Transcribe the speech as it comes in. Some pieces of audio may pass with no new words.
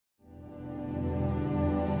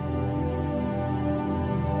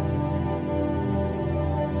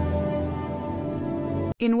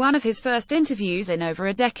In one of his first interviews in over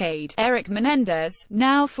a decade, Erik Menendez,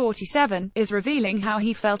 now 47, is revealing how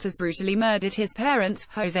he felt as brutally murdered his parents,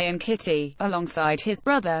 Jose and Kitty, alongside his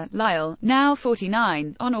brother, Lyle, now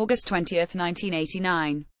 49, on August 20,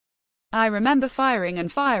 1989. "I remember firing,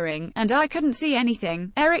 and I couldn't see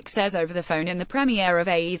anything," Erik says over the phone in the premiere of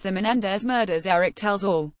AE's The Menendez Murders. Erik tells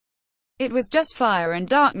all. "It was just fire and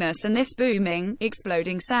darkness and this booming,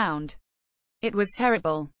 exploding sound. It was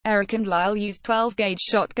terrible." Erik and Lyle used 12-gauge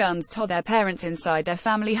shotguns to their parents inside their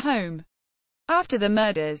family home. After the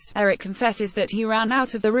murders, Erik confesses that he ran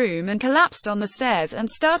out of the room and collapsed on the stairs and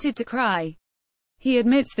started to cry. He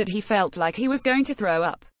admits that he felt like he was going to throw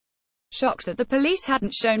up. Shocked that the police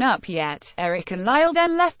hadn't shown up yet, Erik and Lyle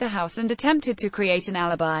then left the house and attempted to create an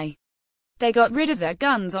alibi. They got rid of their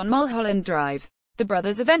guns on Mulholland Drive. The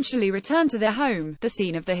brothers eventually returned to their home, the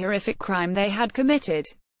scene of the horrific crime they had committed.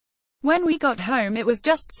 "When we got home it was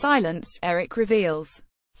just silence," Erik reveals.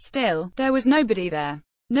 Still, there was nobody there.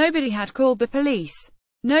 Nobody had called the police.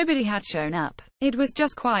 Nobody had shown up. It was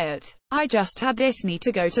just quiet. I just had this need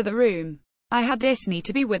to go to the room. I had this need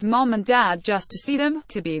to be with Mom and Dad, just to see them,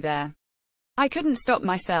 to be there. I couldn't stop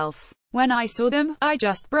myself. When I saw them, I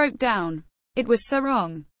just broke down. It was so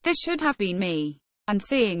wrong. This should have been me. And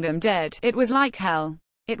seeing them dead, it was like hell.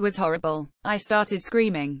 It was horrible. I started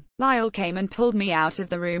screaming. Lyle came and pulled me out of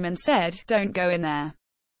the room and said, 'Don't go in there.'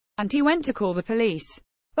 And he went to call the police.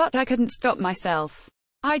 But I couldn't stop myself.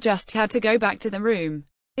 I just had to go back to the room.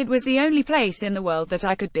 It was the only place in the world that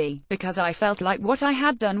I could be, because I felt like what I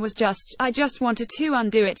had done was I just wanted to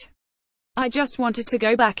undo it. I just wanted to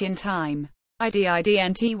go back in time. I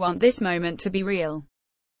didn't want this moment to be real.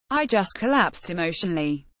 I just collapsed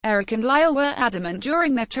emotionally." Erik and Lyle were adamant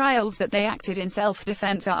during their trials that they acted in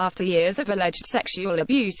self-defense after years of alleged sexual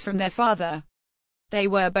abuse from their father. They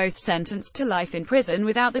were both sentenced to life in prison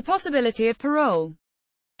without the possibility of parole.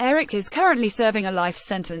 Erik is currently serving a life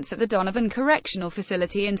sentence at the Donovan Correctional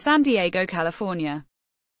Facility in San Diego, California.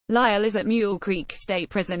 Lyle is at Mule Creek State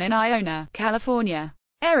Prison in Iona, California.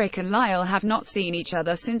 Erik and Lyle have not seen each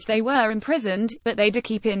other since they were imprisoned, but they do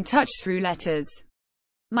keep in touch through letters.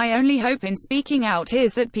 "My only hope in speaking out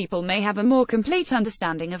is that people may have a more complete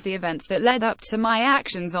understanding of the events that led up to my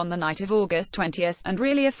actions on the night of August 20th, and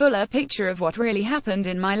really a fuller picture of what really happened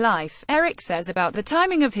in my life," Erik says about the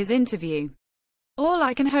timing of his interview. "All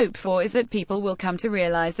I can hope for is that people will come to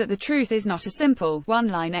realize that the truth is not a simple,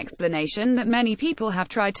 one-line explanation that many people have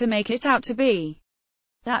tried to make it out to be.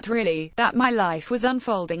 That my life was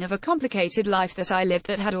unfolding of a complicated life that I lived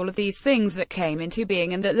that had all of these things that came into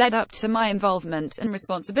being and that led up to my involvement and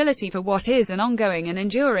responsibility for what is an ongoing and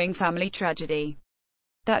enduring family tragedy.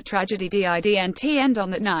 That tragedy didn't end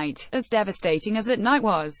on that night, as devastating as that night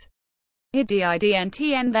was. It didn't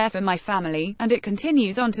end there for my family, and it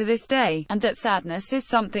continues on to this day, and that sadness is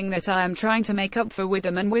something that I am trying to make up for with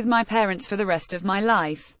them and with my parents for the rest of my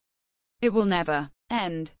life. It will never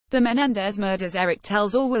end." The Menendez Murders, Erik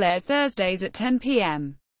tells all, will air Thursdays at 10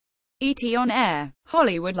 p.m. ET on air.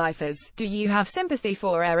 Hollywood lifers, do you have sympathy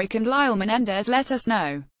for Erik and Lyle Menendez? Let us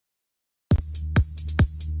know.